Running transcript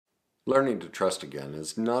Learning to trust again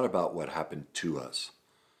is not about what happened to us.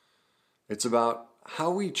 It's about how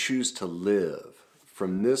we choose to live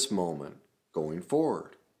from this moment going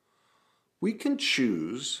forward. We can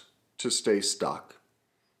choose to stay stuck,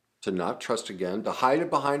 to not trust again, to hide it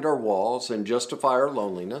behind our walls and justify our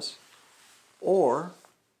loneliness, or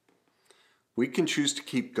we can choose to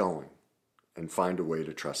keep going and find a way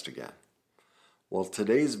to trust again. Well,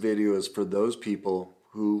 today's video is for those people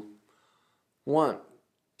who want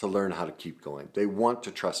to learn how to keep going. They want to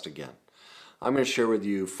trust again. I'm going to share with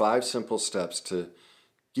you 5 simple steps to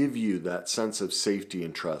give you that sense of safety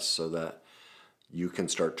and trust so that you can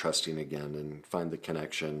start trusting again and find the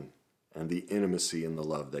connection and the intimacy and the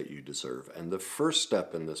love that you deserve. And the first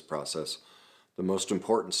step in this process, the most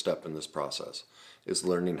important step in this process, is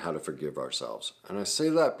learning how to forgive ourselves. And I say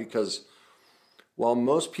that because while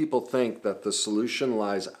most people think that the solution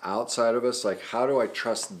lies outside of us, like how do I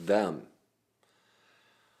trust them?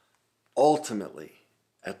 Ultimately,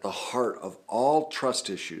 at the heart of all trust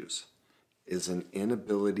issues is an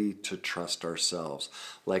inability to trust ourselves.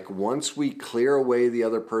 Like once we clear away the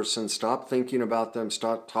other person, stop thinking about them,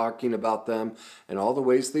 stop talking about them, and all the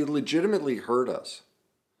ways they legitimately hurt us,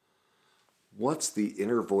 what's the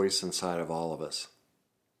inner voice inside of all of us?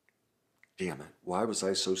 Damn it, why was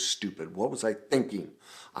I so stupid? What was I thinking?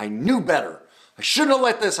 I knew better. I shouldn't have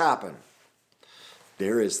let this happen.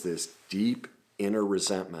 There is this deep inner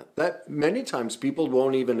resentment that many times people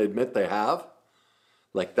won't even admit they have.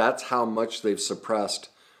 Like that's how much they've suppressed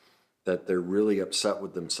that they're really upset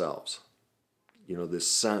with themselves. You know, this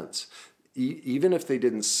sense, even if they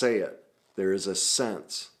didn't say it, there is a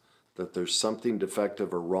sense that there's something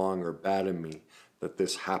defective or wrong or bad in me, that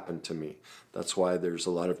this happened to me. That's why there's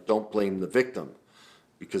a lot of don't blame the victim,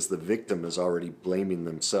 because the victim is already blaming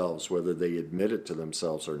themselves, whether they admit it to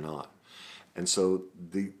themselves or not. And so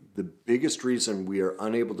the biggest reason we are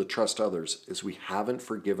unable to trust others is we haven't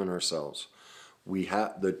forgiven ourselves.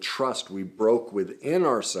 The trust we broke within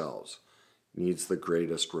ourselves needs the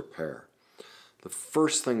greatest repair. The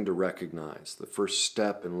first thing to recognize, the first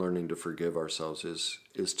step in learning to forgive ourselves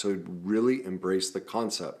is to really embrace the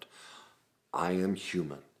concept, I am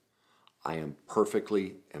human. I am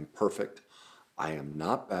perfectly imperfect. I am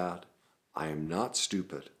not bad. I am not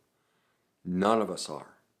stupid. None of us are.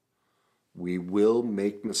 We will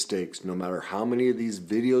make mistakes no matter how many of these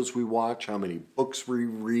videos we watch, how many books we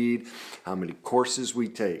read, how many courses we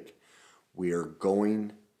take. We are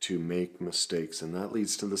going to make mistakes, and that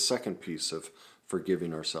leads to the second piece of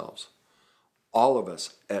forgiving ourselves. All of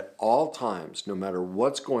us, at all times, no matter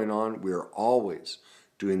what's going on, we are always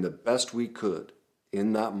doing the best we could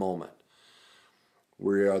in that moment.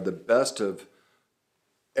 We are the best of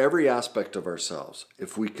every aspect of ourselves.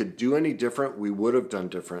 If we could do any different, we would have done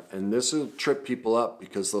different. And this will trip people up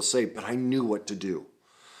because they'll say, but I knew what to do.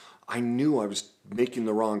 I knew I was making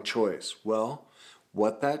the wrong choice. Well,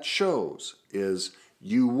 what that shows is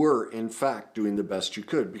you were, in fact, doing the best you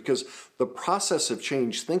could, because the process of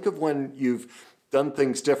change, think of when you've done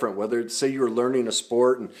things different, whether it's, say you were learning a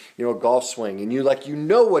sport and, a golf swing, and you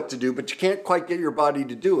know what to do, but you can't quite get your body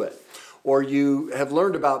to do it. Or you have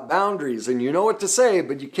learned about boundaries and you know what to say,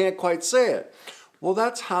 but you can't quite say it. Well,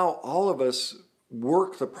 that's how all of us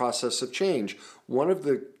work the process of change. One of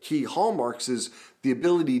the key hallmarks is the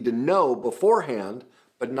ability to know beforehand,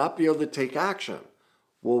 but not be able to take action.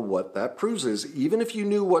 Well, what that proves is even if you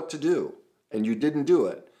knew what to do and you didn't do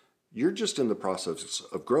it, you're just in the process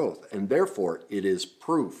of growth, and therefore it is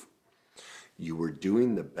proof. You were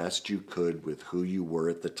doing the best you could with who you were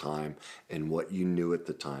at the time and what you knew at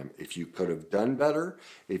the time. If you could have done better,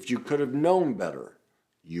 if you could have known better,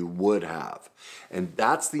 you would have. And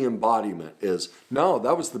that's the embodiment is, no,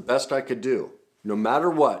 that was the best I could do. No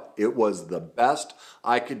matter what, it was the best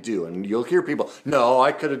I could do. And you'll hear people, no,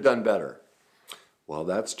 I could have done better. Well,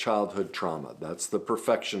 that's childhood trauma. That's the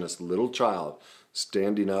perfectionist little child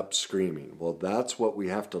standing up screaming. Well, that's what we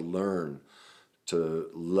have to learn to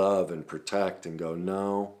love and protect and go,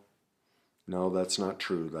 no, that's not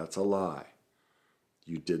true. That's a lie.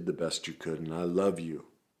 You did the best you could, and I love you.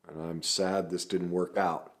 And I'm sad this didn't work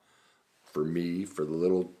out for me, for the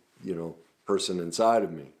little, person inside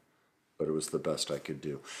of me. But it was the best I could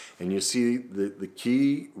do. And you see, the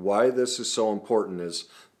key, why this is so important is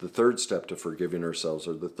the third step to forgiving ourselves,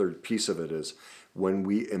 or the third piece of it is when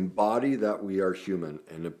we embody that we are human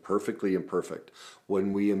and perfectly imperfect,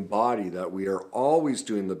 when we embody that we are always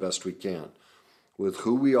doing the best we can with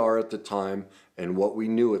who we are at the time and what we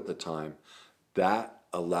knew at the time, that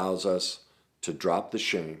allows us to drop the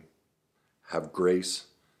shame, have grace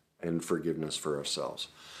and forgiveness for ourselves.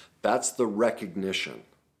 That's the recognition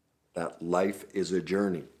that life is a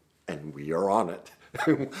journey and we are on it.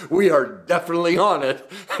 We are definitely on it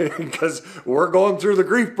because we're going through the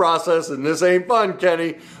grief process and this ain't fun,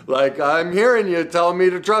 Kenny. Like, I'm hearing you telling me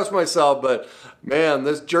to trust myself, but man,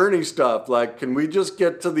 this journey stuff, like, can we just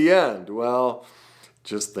get to the end? Well,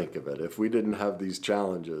 just think of it. If we didn't have these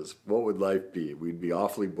challenges, what would life be? We'd be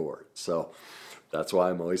awfully bored. So that's why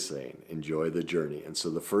I'm always saying, enjoy the journey. And so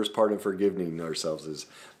the first part of forgiving ourselves is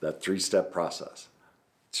that 3-step process.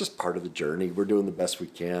 It's just part of the journey. We're doing the best we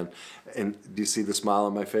can. And do you see the smile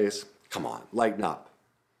on my face? Come on, lighten up.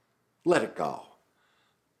 Let it go.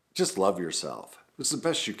 Just love yourself. It's the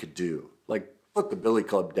best you could do. Like, put the billy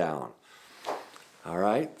club down. All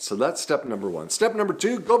right, so that's step number 1. Step number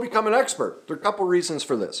 2, go become an expert. There are a couple reasons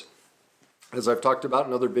for this. As I've talked about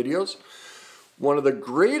in other videos, one of the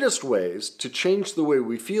greatest ways to change the way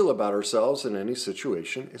we feel about ourselves in any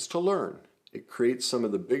situation is to learn. It creates some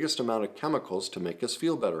of the biggest amount of chemicals to make us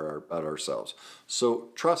feel better about ourselves. So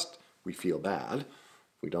trust, we feel bad,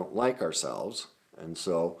 we don't like ourselves, and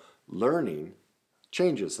so learning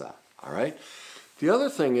changes that, all right? The other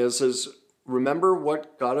thing is remember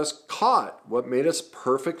what got us caught, what made us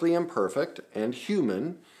perfectly imperfect and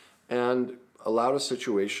human and allowed a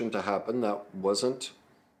situation to happen that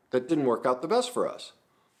didn't work out the best for us.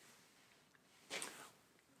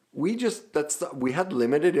 We had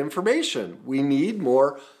limited information. We need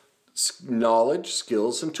more knowledge,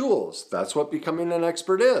 skills, and tools. That's what becoming an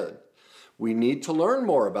expert is. We need to learn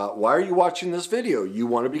more about why are you watching this video? You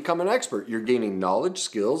want to become an expert. You're gaining knowledge,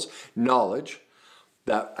 skills, knowledge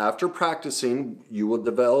that after practicing, you will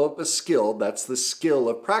develop a skill. That's the skill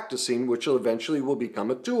of practicing, which eventually will become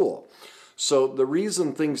a tool. So the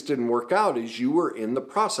reason things didn't work out is you were in the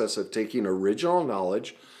process of taking original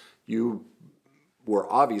knowledge. You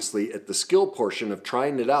were obviously at the skill portion of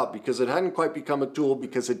trying it out because it hadn't quite become a tool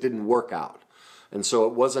because it didn't work out. And so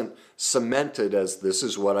it wasn't cemented as this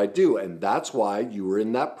is what I do. And that's why you were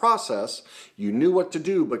in that process. You knew what to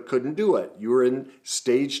do but couldn't do it. You were in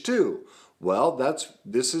stage 2. Well,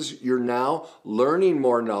 you're now learning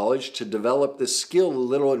more knowledge to develop this skill a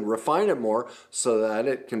little and refine it more so that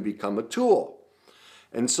it can become a tool.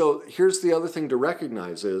 And so here's the other thing to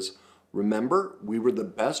recognize is, remember, we were the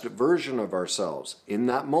best version of ourselves in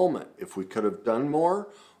that moment. If we could have done more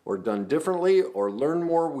or done differently or learned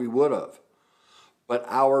more, we would have. But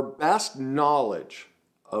our best knowledge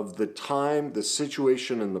of the time, the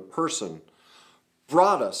situation, and the person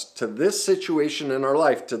brought us to this situation in our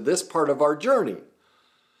life, to this part of our journey.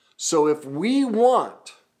 So if we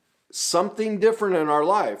want something different in our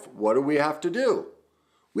life, what do we have to do?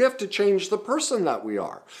 We have to change the person that we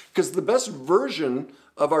are, because the best version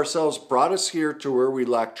of ourselves brought us here to where we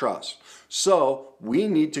lack trust. So we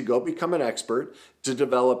need to go become an expert to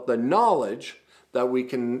develop the knowledge that we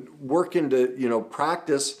can work into,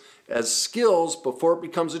 practice as skills before it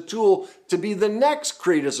becomes a tool to be the next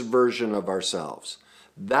greatest version of ourselves.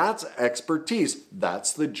 That's expertise.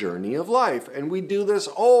 That's the journey of life. And we do this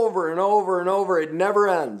over and over and over. It never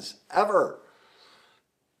ends, ever.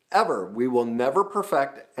 Ever. We will never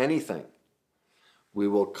perfect anything. We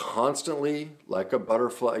will constantly, like a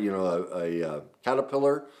butterfly, a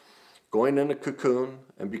caterpillar, going in a cocoon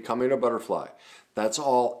and becoming a butterfly. That's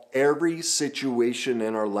all every situation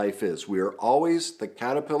in our life is. We are always the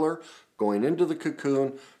caterpillar going into the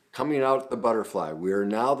cocoon, coming out the butterfly. We are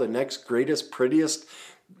now the next greatest, prettiest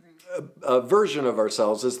version of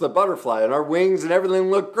ourselves is the butterfly, and our wings and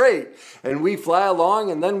everything look great. And we fly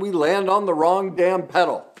along and then we land on the wrong damn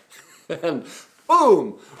petal. And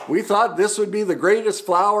boom, we thought this would be the greatest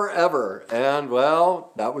flower ever. And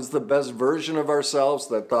well, that was the best version of ourselves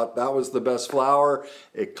that thought that was the best flower.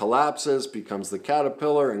 It collapses, becomes the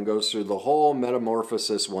caterpillar, and goes through the whole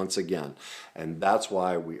metamorphosis once again. And that's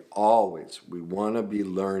why we want to be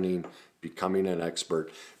learning, becoming an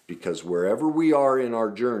expert, because wherever we are in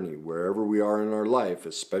our journey, wherever we are in our life,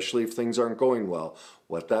 especially if things aren't going well,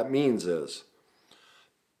 what that means is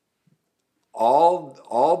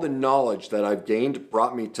all the knowledge that I've gained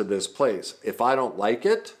brought me to this place. If I don't like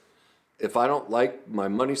it, if I don't like my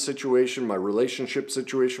money situation, my relationship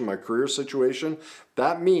situation, my career situation,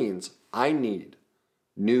 that means I need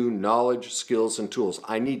new knowledge, skills, and tools.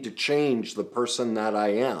 I need to change the person that I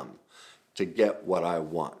am to get what I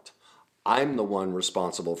want. I'm the one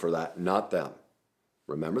responsible for that, not them.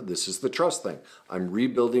 Remember, this is the trust thing. I'm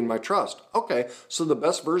rebuilding my trust. Okay, so the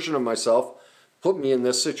best version of myself put me in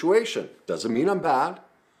this situation. Doesn't mean I'm bad.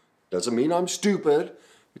 Doesn't mean I'm stupid.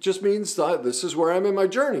 It just means that this is where I'm in my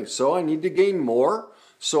journey. So I need to gain more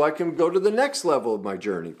so I can go to the next level of my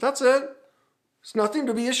journey. That's it. It's nothing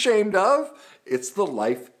to be ashamed of. It's the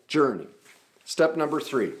life journey. Step number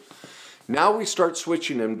 3. Now we start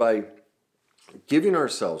switching in by giving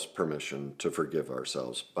ourselves permission to forgive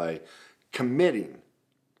ourselves by committing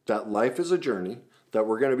that life is a journey, that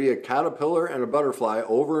we're going to be a caterpillar and a butterfly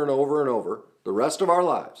over and over and over the rest of our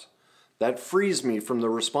lives. That frees me from the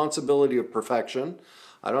responsibility of perfection.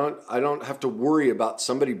 I don't have to worry about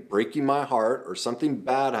somebody breaking my heart or something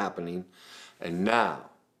bad happening. And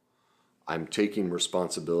now I'm taking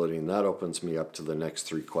responsibility, and that opens me up to the next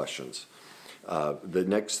three questions. The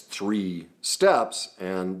next three steps,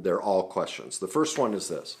 and they're all questions. The first one is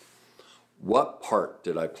this: what part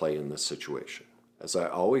did I play in this situation? As I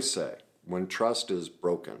always say, when trust is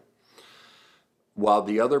broken, while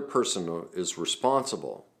the other person is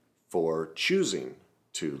responsible for choosing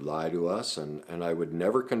to lie to us, and I would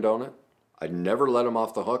never condone it, I'd never let them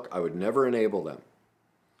off the hook, I would never enable them.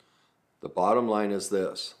 The bottom line is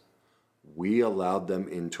this: we allowed them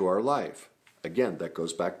into our life. Again, that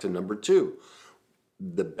goes back to number 2.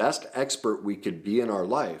 The best expert we could be in our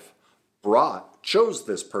life chose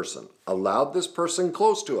this person, allowed this person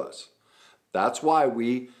close to us. That's why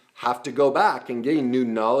we have to go back and gain new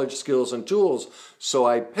knowledge, skills, and tools. So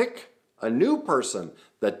I pick a new person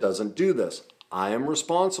that doesn't do this. I am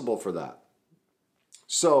responsible for that.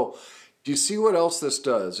 So do you see what else this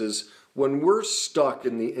does? Is when we're stuck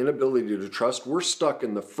in the inability to trust, we're stuck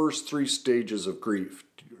in the first 3 stages of grief.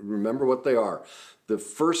 Remember what they are. The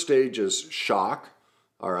first stage is shock,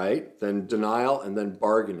 all right, then denial, and then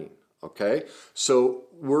bargaining, okay? So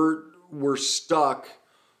we're stuck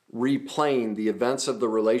replaying the events of the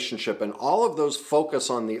relationship, and all of those focus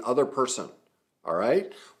on the other person, all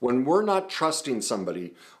right? When we're not trusting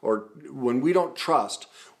somebody, or when we don't trust,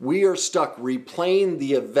 we are stuck replaying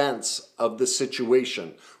the events of the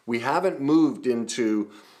situation. We haven't moved into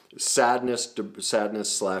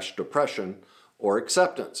sadness/depression or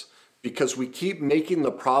acceptance, because we keep making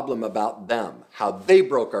the problem about them, how they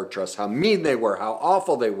broke our trust, how mean they were, how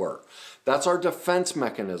awful they were. That's our defense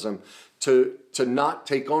mechanism to not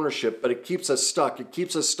take ownership, but it keeps us stuck. It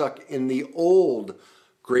keeps us stuck in the old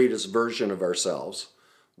greatest version of ourselves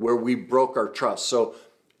where we broke our trust. So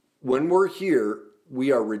when we're here,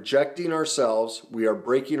 we are rejecting ourselves. We are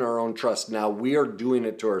breaking our own trust. Now we are doing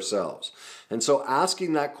it to ourselves. And so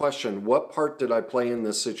asking that question, what part did I play in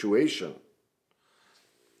this situation?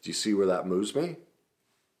 Do you see where that moves me?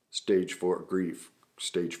 Stage 4, grief.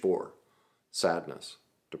 Stage 4, sadness,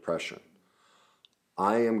 depression.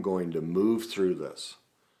 I am going to move through this.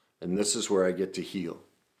 And this is where I get to heal.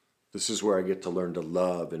 This is where I get to learn to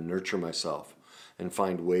love and nurture myself and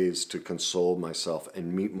find ways to console myself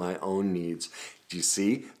and meet my own needs. Do you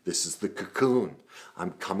see? This is the cocoon.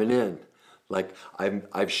 I'm coming in. Like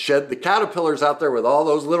I've shed the caterpillars out there with all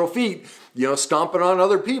those little feet, stomping on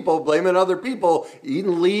other people, blaming other people,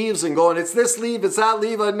 eating leaves and going, it's this leaf, it's that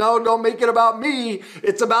leaf. No, don't make it about me.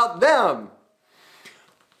 It's about them.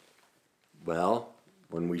 Well,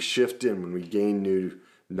 when we shift in, when we gain new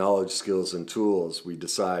knowledge, skills, and tools, we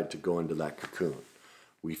decide to go into that cocoon.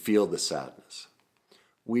 We feel the sadness.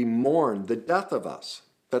 We mourn the death of us,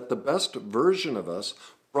 that the best version of us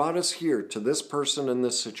brought us here to this person in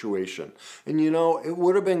this situation. And it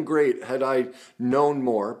would have been great had I known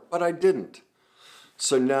more, but I didn't.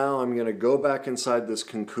 So now I'm going to go back inside this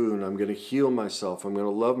cocoon. I'm going to heal myself. I'm going to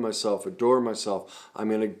love myself, adore myself. I'm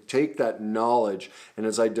going to take that knowledge, and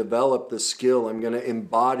as I develop the skill, I'm going to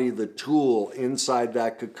embody the tool inside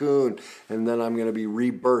that cocoon, and then I'm going to be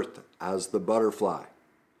rebirthed as the butterfly.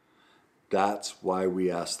 That's why we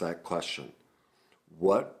ask that question.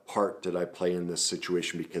 What part did I play in this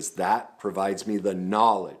situation? Because that provides me the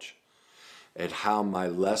knowledge at how my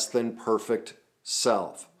less than perfect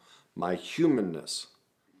self, my humanness,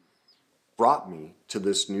 brought me to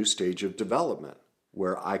this new stage of development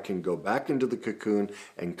where I can go back into the cocoon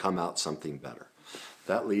and come out something better.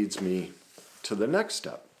 That leads me to the next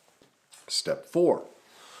step. Step 4.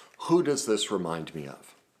 Who does this remind me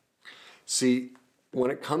of? See, when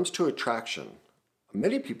it comes to attraction,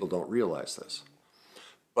 many people don't realize this.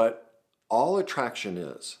 But all attraction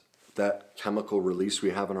is that chemical release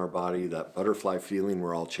we have in our body, that butterfly feeling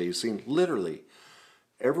we're all chasing. Literally,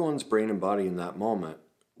 everyone's brain and body in that moment,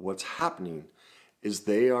 what's happening is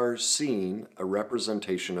they are seeing a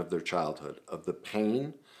representation of their childhood, of the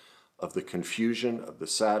pain, of the confusion, of the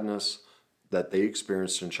sadness that they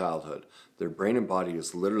experienced in childhood. Their brain and body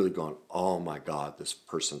is literally going, oh my God, this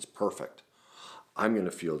person's perfect. I'm going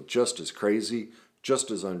to feel just as crazy,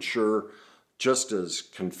 just as unsure, just as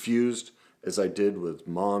confused as I did with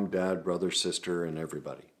mom, dad, brother, sister, and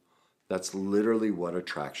everybody. That's literally what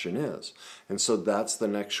attraction is. And so that's the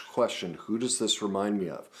next question. Who does this remind me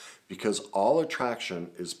of? Because all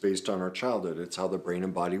attraction is based on our childhood. It's how the brain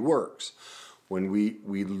and body works. When we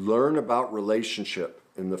learn about relationship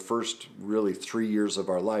in the first really 3 years of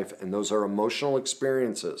our life, and those are emotional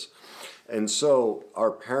experiences. And so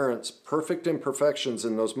our parents' perfect imperfections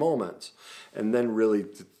in those moments, and then really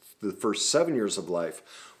the first 7 years of life,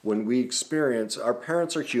 when we experience, our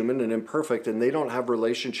parents are human and imperfect, and they don't have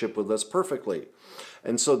relationship with us perfectly.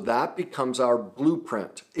 And so that becomes our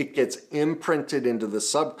blueprint. It gets imprinted into the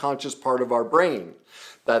subconscious part of our brain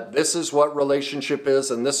that this is what relationship is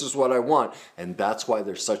and this is what I want. And that's why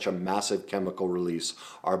there's such a massive chemical release.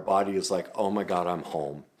 Our body is like, oh my God, I'm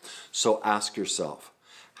home. So ask yourself,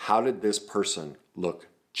 how did this person look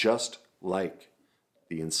just like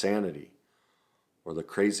the insanity or the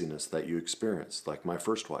craziness that you experienced? Like my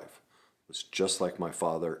first wife was just like my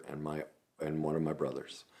father and one of my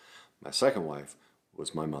brothers. My second wife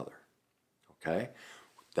was my mother. Okay?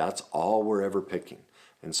 That's all we're ever picking.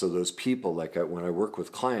 And so those people, like when I work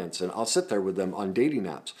with clients, and I'll sit there with them on dating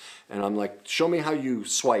apps, and I'm like, show me how you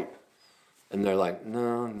swipe. And they're like,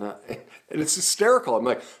 no. And it's hysterical. I'm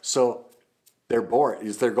like, so they're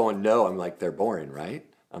boring. They're going, no. I'm like, they're boring, right?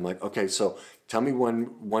 I'm like, okay, so tell me when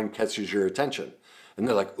one catches your attention. And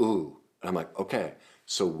they're like, ooh. And I'm like, okay,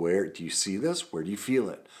 so where do you see this? Where do you feel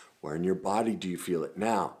it? Where in your body do you feel it?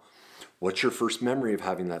 Now, what's your first memory of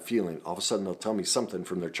having that feeling? All of a sudden, they'll tell me something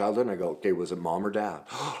from their childhood, and I go, okay, was it mom or dad?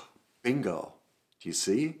 Bingo. Do you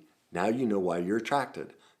see? Now you know why you're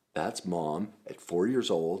attracted. That's mom at 4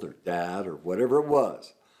 years old, or dad, or whatever it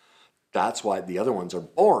was. That's why the other ones are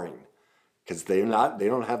boring, because they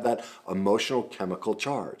don't have that emotional chemical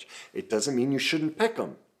charge. It doesn't mean you shouldn't pick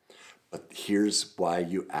them. But here's why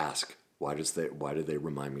you ask, why do they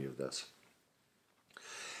remind me of this?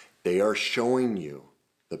 They are showing you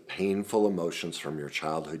the painful emotions from your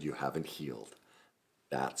childhood you haven't healed.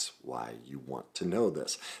 That's why you want to know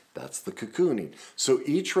this. That's the cocooning. So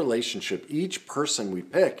each relationship, each person we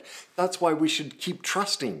pick, that's why we should keep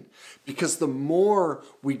trusting. Because the more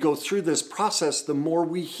we go through this process, the more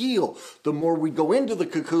we heal. The more we go into the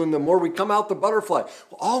cocoon, the more we come out the butterfly.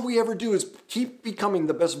 All we ever do is keep becoming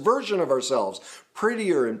the best version of ourselves,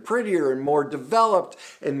 prettier and more developed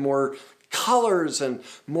and more colors and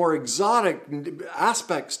more exotic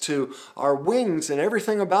aspects to our wings and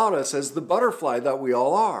everything about us as the butterfly that we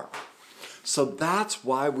all are. So that's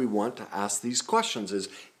why we want to ask these questions, is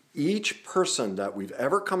each person that we've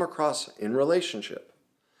ever come across in relationship,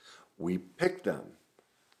 we pick them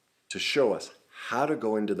to show us how to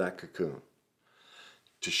go into that cocoon,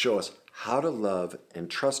 to show us how to love and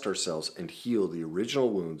trust ourselves and heal the original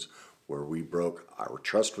wounds where our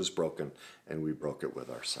trust was broken and we broke it with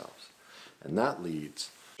ourselves. And that leads,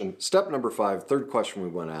 step number 5, third question we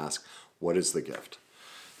want to ask, what is the gift?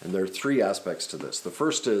 And there are 3 aspects to this. The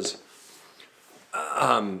first is,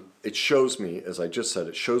 it shows me, as I just said,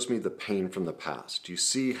 it shows me the pain from the past. You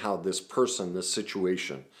see how this person, this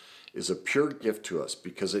situation, is a pure gift to us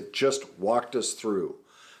because it just walked us through.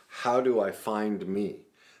 How do I find me?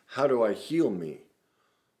 How do I heal me?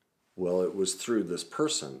 Well, it was through this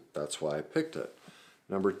person. That's why I picked it.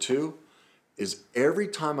 Number 2, is every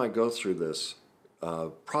time I go through this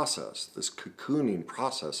process, this cocooning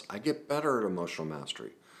process, I get better at emotional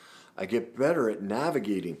mastery. I get better at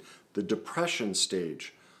navigating the depression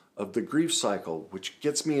stage of the grief cycle, which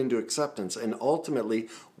gets me into acceptance. And ultimately,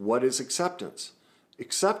 what is acceptance?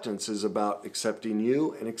 Acceptance is about accepting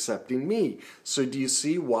you and accepting me. So do you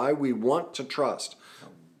see why we want to trust?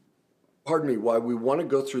 Why we want to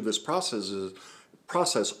go through this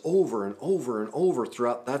process over and over and over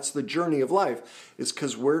throughout, that's the journey of life, is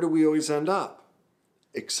because where do we always end up?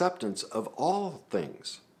 Acceptance of all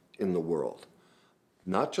things in the world.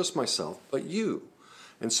 Not just myself, but you.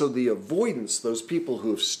 And so the avoidance, those people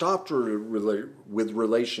who have stopped with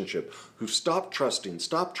relationship, who've stopped trusting,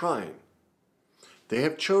 stopped trying, they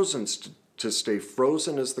have chosen to stay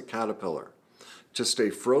frozen as the caterpillar, to stay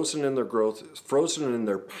frozen in their growth, frozen in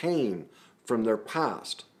their pain from their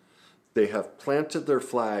past. They have planted their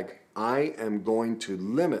flag. I am going to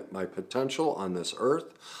limit my potential on this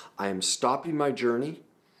earth. I am stopping my journey.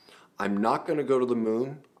 I'm not going to go to the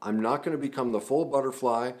moon. I'm not going to become the full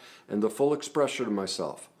butterfly and the full expression of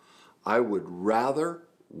myself. I would rather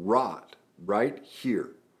rot right here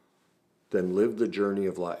than live the journey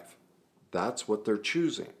of life. That's what they're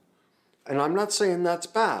choosing. And I'm not saying that's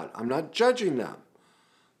bad. I'm not judging them.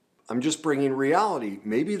 I'm just bringing reality.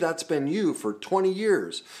 Maybe that's been you for 20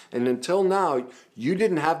 years. And until now, you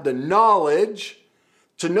didn't have the knowledge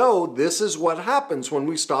to know this is what happens when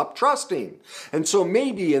we stop trusting. And so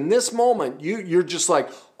maybe in this moment, you're just like,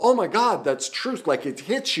 oh my God, that's truth. Like it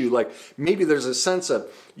hits you. Like maybe there's a sense of,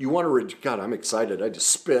 you want to, God, I'm excited. I just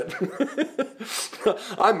spit.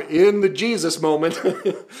 I'm in the Jesus moment.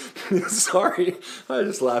 Sorry. I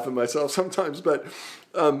just laugh at myself sometimes. But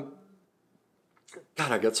God,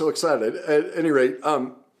 I get so excited. At any rate,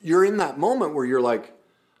 you're in that moment where you're like,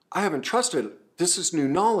 I haven't trusted. This is new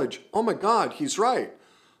knowledge. Oh my God, he's right.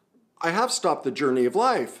 I have stopped the journey of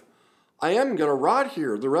life. I am going to rot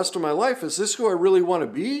here the rest of my life. Is this who I really want to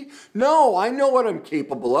be? No, I know what I'm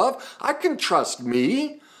capable of. I can trust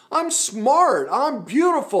me. I'm smart. I'm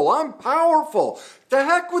beautiful. I'm powerful. The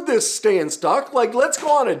heck with this staying stuck. Like, let's go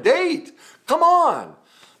on a date. Come on.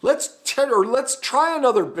 Let's try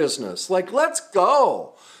another business. Like, let's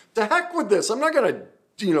go. The heck with this. I'm not going to,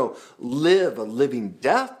 live a living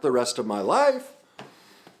death the rest of my life.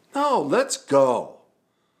 No, let's go.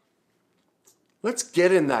 Let's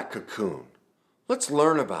get in that cocoon. Let's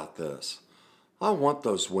learn about this. I want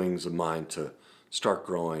those wings of mine to start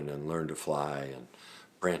growing and learn to fly and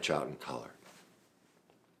branch out in color.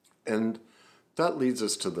 And that leads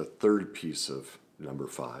us to the third piece of number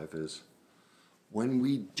 5 is, when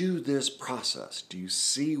we do this process, do you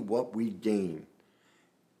see what we gain?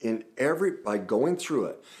 By going through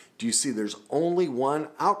it, do you see there's only one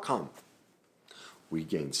outcome? We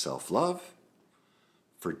gain self-love,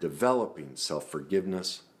 for developing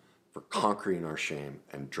self-forgiveness, for conquering our shame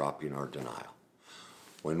and dropping our denial.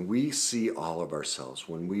 When we see all of ourselves,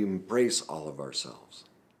 when we embrace all of ourselves,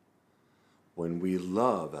 when we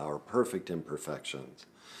love our perfect imperfections,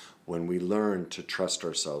 when we learn to trust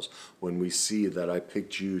ourselves, when we see that I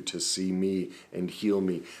picked you to see me and heal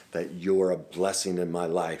me, that you're a blessing in my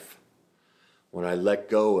life. When I let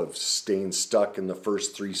go of staying stuck in the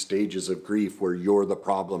first 3 stages of grief where you're the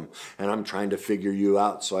problem and I'm trying to figure you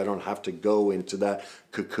out so I don't have to go into that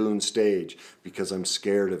cocoon stage because I'm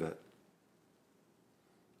scared of it.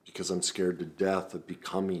 Because I'm scared to death of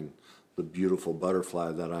becoming the beautiful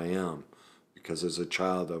butterfly that I am. Because as a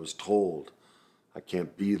child I was told I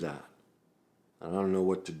can't be that. And I don't know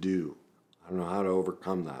what to do. I don't know how to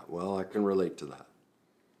overcome that. Well, I can relate to that.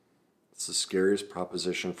 It's the scariest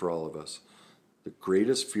proposition for all of us. The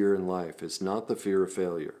greatest fear in life is not the fear of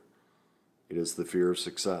failure. It is the fear of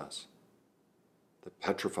success that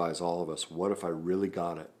petrifies all of us. What if I really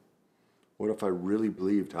got it? What if I really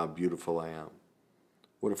believed how beautiful I am?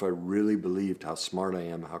 What if I really believed how smart I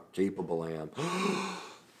am, how capable I am?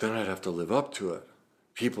 Then I'd have to live up to it.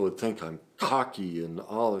 People would think I'm cocky and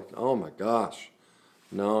all. Oh my gosh.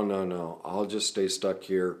 No. I'll just stay stuck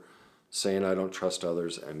here saying I don't trust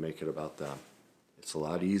others and make it about them. It's a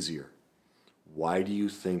lot easier. Why do you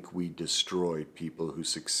think we destroy people who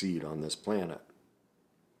succeed on this planet?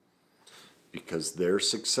 Because their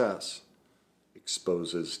success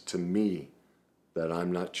exposes to me that I'm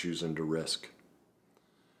not choosing to risk.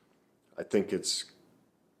 I think it's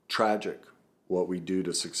tragic what we do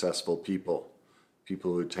to successful people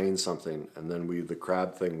who attain something, and then the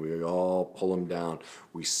crab thing, we all pull them down.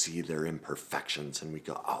 We see their imperfections and we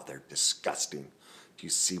go, oh, they're disgusting. Do you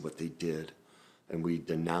see what they did? And we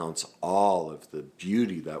denounce all of the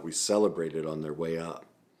beauty that we celebrated on their way up.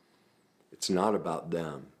 It's not about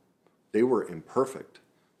them. They were imperfect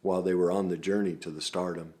while they were on the journey to the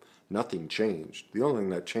stardom. Nothing changed. The only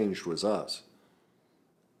thing that changed was us.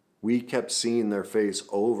 We kept seeing their face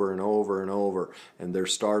over and over and over, and their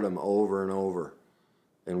stardom over and over.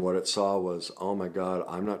 And what it saw was, oh my God,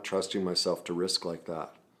 I'm not trusting myself to risk like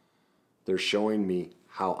that. They're showing me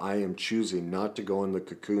how I am choosing not to go in the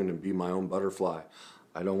cocoon and be my own butterfly.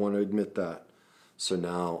 I don't want to admit that. So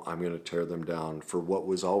now I'm going to tear them down for what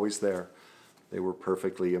was always there. They were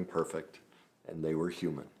perfectly imperfect, and they were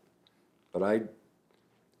human. But I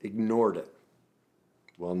ignored it.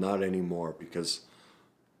 Well, not anymore, because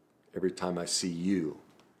every time I see you,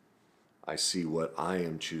 I see what I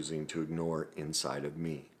am choosing to ignore inside of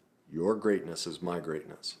me. Your greatness is my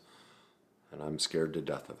greatness, and I'm scared to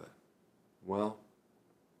death of it. Well,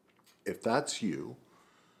 if that's you,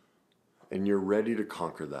 and you're ready to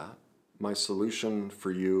conquer that, my solution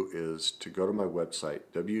for you is to go to my website,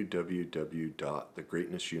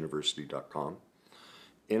 www.thegreatnessuniversity.com.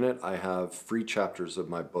 In it, I have free chapters of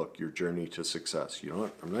my book, Your Journey to Success.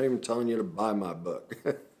 I'm not even telling you to buy my book.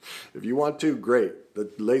 If you want to, great.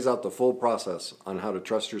 That lays out the full process on how to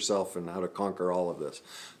trust yourself and how to conquer all of this.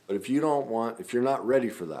 But if you're not ready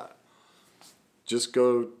for that, just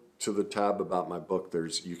go to the tab about my book.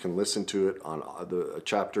 You can listen to it on a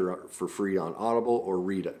chapter for free on Audible, or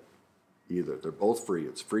read it. Either. They're both free.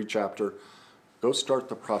 It's a free chapter. Go start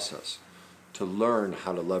the process to learn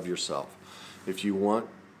how to love yourself. If you want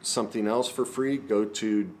something else for free, go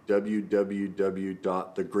to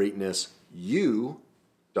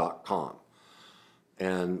www.thegreatnessyou.com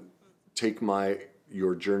and take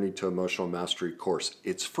Your Journey to Emotional Mastery course.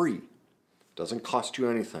 It's free. It doesn't cost you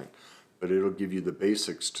anything. but it'll give you the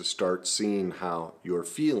basics to start seeing how your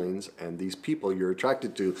feelings and these people you're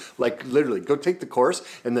attracted to, like literally go take the course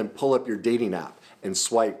and then pull up your dating app and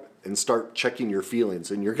swipe and start checking your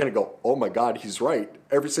feelings, and you're going to go, oh my God, he's right.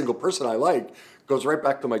 Every single person I like goes right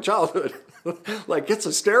back to my childhood. Like, it's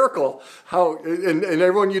hysterical how, and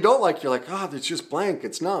everyone you don't like, you're like, oh, it's just blank,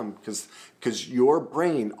 it's numb, because your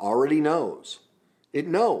brain already knows. It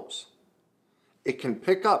knows. It can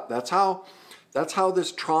pick up. That's how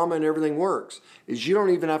this trauma and everything works, is you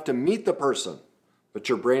don't even have to meet the person, but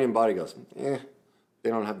your brain and body goes, they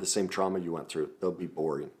don't have the same trauma you went through. They'll be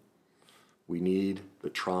boring. We need the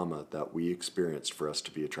trauma that we experienced for us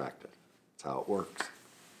to be attracted. That's how it works.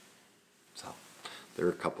 So there are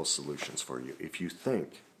a couple solutions for you. If you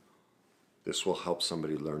think this will help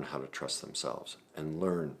somebody learn how to trust themselves and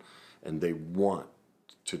learn, and they want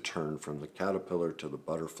to turn from the caterpillar to the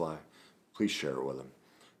butterfly, please share it with them.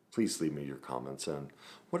 Please leave me your comments, and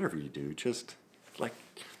whatever you do, just like,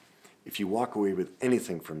 if you walk away with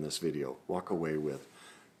anything from this video, walk away with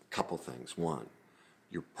a couple things. One,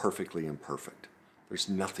 you're perfectly imperfect. There's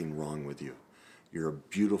nothing wrong with you. You're a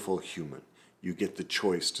beautiful human. You get the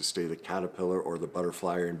choice to stay the caterpillar or the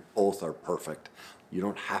butterfly, and both are perfect. You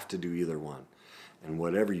don't have to do either one. And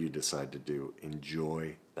whatever you decide to do,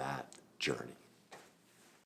 enjoy that journey.